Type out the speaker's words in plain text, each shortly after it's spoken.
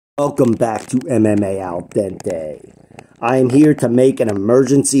Welcome back to MMA Al Dente. I am here to make an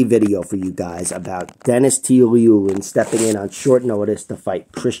emergency video for you guys about Denis Tiuliulin stepping in on short notice to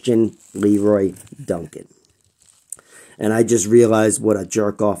fight Christian Leroy Duncan. And I just realized what a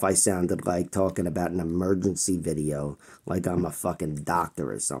jerk-off I sounded like talking about an emergency video, like I'm a fucking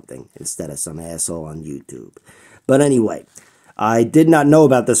doctor or something, instead of some asshole on YouTube. But anyway, I did not know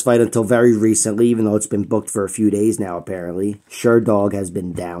about this fight until very recently, even though it's been booked for a few days now, apparently. Dog has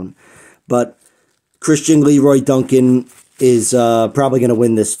been down. But Christian Leroy Duncan is probably going to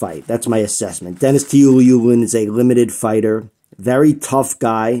win this fight. That's my assessment. Denis Tiuliulin is a limited fighter. Very tough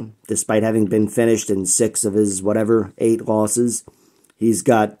guy, despite having been finished in 6 of his, 8 losses. He's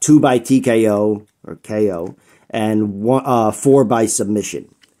got 2 by TKO, or KO, and 4 by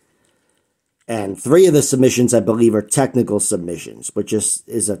submission. And 3 of the submissions, I believe, are technical submissions, which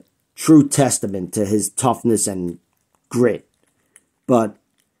is a true testament to his toughness and grit, but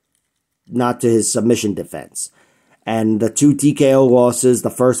not to his submission defense. And the 2 TKO losses, the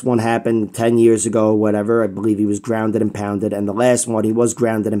first one happened 10 years ago, I believe he was grounded and pounded. And the last one, he was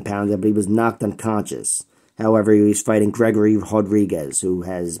grounded and pounded, but he was knocked unconscious. However, he was fighting Gregory Rodriguez, who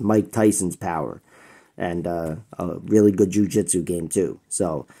has Mike Tyson's power and a really good jiu-jitsu game, too.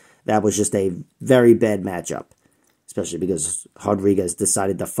 So that was just a very bad matchup, especially because Rodriguez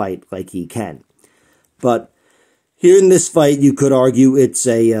decided to fight like he can. But here in this fight, you could argue it's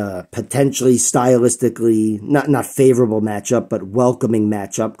a potentially stylistically not favorable matchup, but welcoming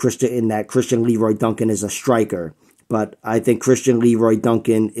matchup. Christian Leroy Duncan is a striker, but I think Christian Leroy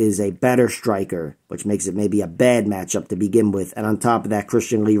Duncan is a better striker, which makes it maybe a bad matchup to begin with. And on top of that,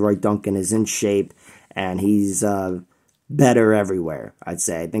 Christian Leroy Duncan is in shape, and he's better everywhere, I'd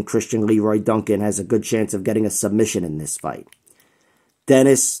say. I think Christian Leroy Duncan has a good chance of getting a submission in this fight.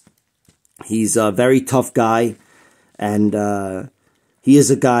 Denis, he's a very tough guy. And he is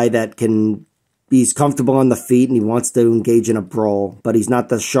a guy that he's comfortable on the feet and he wants to engage in a brawl, but he's not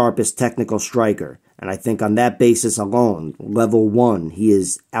the sharpest technical striker. And I think on that basis alone, level 1, he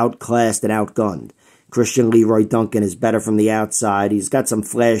is outclassed and outgunned. Christian Leroy Duncan is better from the outside. He's got some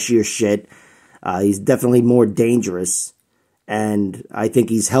flashier shit. He's definitely more dangerous. And I think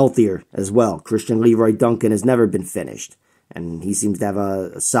he's healthier as well. Christian Leroy Duncan has never been finished. And he seems to have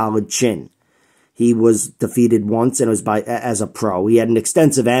a solid chin. He was defeated once, and it was as a pro. He had an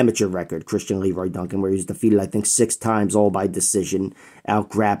extensive amateur record, Christian Leroy Duncan, where he was defeated, I think, 6 times, all by decision,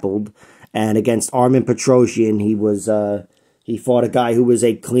 out-grappled. And against Armen Petrosyan, he fought a guy who was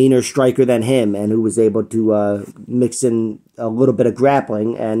a cleaner striker than him, and who was able to mix in a little bit of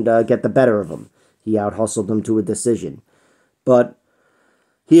grappling and get the better of him. He out-hustled him to a decision. But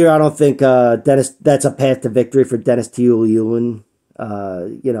here, I don't think that's a path to victory for Denis Tiuliulin.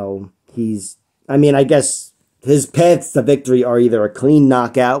 I guess his paths to victory are either a clean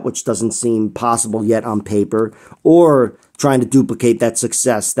knockout, which doesn't seem possible yet on paper, or trying to duplicate that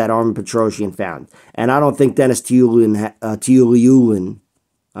success that Armen Petrosyan found. And I don't think Denis Tiuliulin, I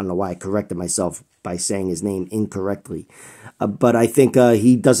don't know why I corrected myself by saying his name incorrectly, but I think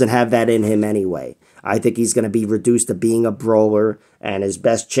he doesn't have that in him anyway. I think he's going to be reduced to being a brawler, and his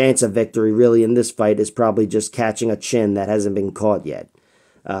best chance of victory really in this fight is probably just catching a chin that hasn't been caught yet.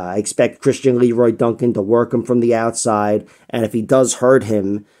 I expect Christian Leroy Duncan to work him from the outside, and if he does hurt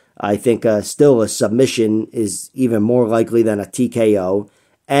him, I think still a submission is even more likely than a TKO,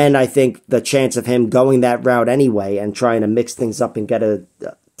 and I think the chance of him going that route anyway and trying to mix things up and get a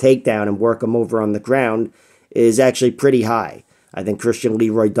takedown and work him over on the ground is actually pretty high. I think Christian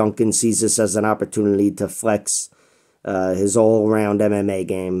Leroy Duncan sees this as an opportunity to flex his all-around MMA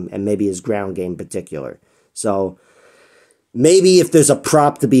game and maybe his ground game in particular. So maybe if there's a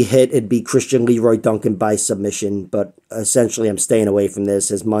prop to be hit, it'd be Christian Leroy Duncan by submission, but essentially I'm staying away from this.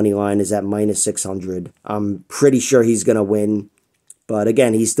 His money line is at -600. I'm pretty sure he's going to win, but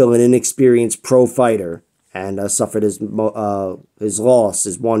again, he's still an inexperienced pro fighter and suffered his loss,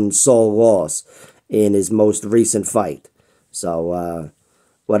 his one sole loss in his most recent fight. So,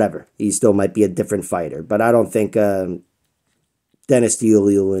 whatever. He still might be a different fighter, but I don't think Denis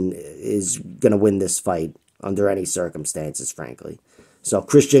Tiuliulin is going to win this fight under any circumstances, frankly. So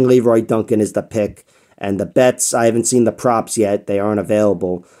Christian Leroy Duncan is the pick. And the bets, I haven't seen the props yet. They aren't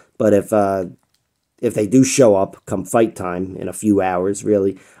available. But if they do show up come fight time in a few hours,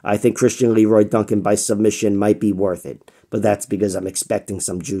 really, I think Christian Leroy Duncan by submission might be worth it. But that's because I'm expecting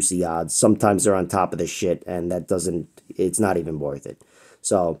some juicy odds. Sometimes they're on top of this shit, and it's not even worth it.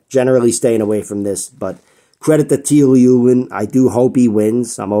 So generally staying away from this, but credit to Tiuliulin. I do hope he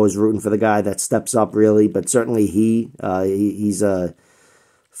wins. I'm always rooting for the guy that steps up, really. But certainly he's a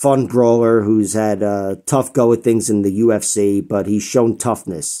fun brawler who's had a tough go at things in the UFC, but he's shown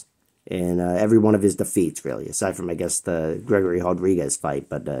toughness in every one of his defeats, really, aside from, I guess, the Gregory Rodriguez fight.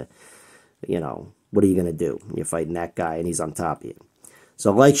 But, you know, what are you going to do? You're fighting that guy, and he's on top of you.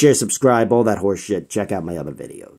 So like, share, subscribe, all that horse shit. Check out my other videos.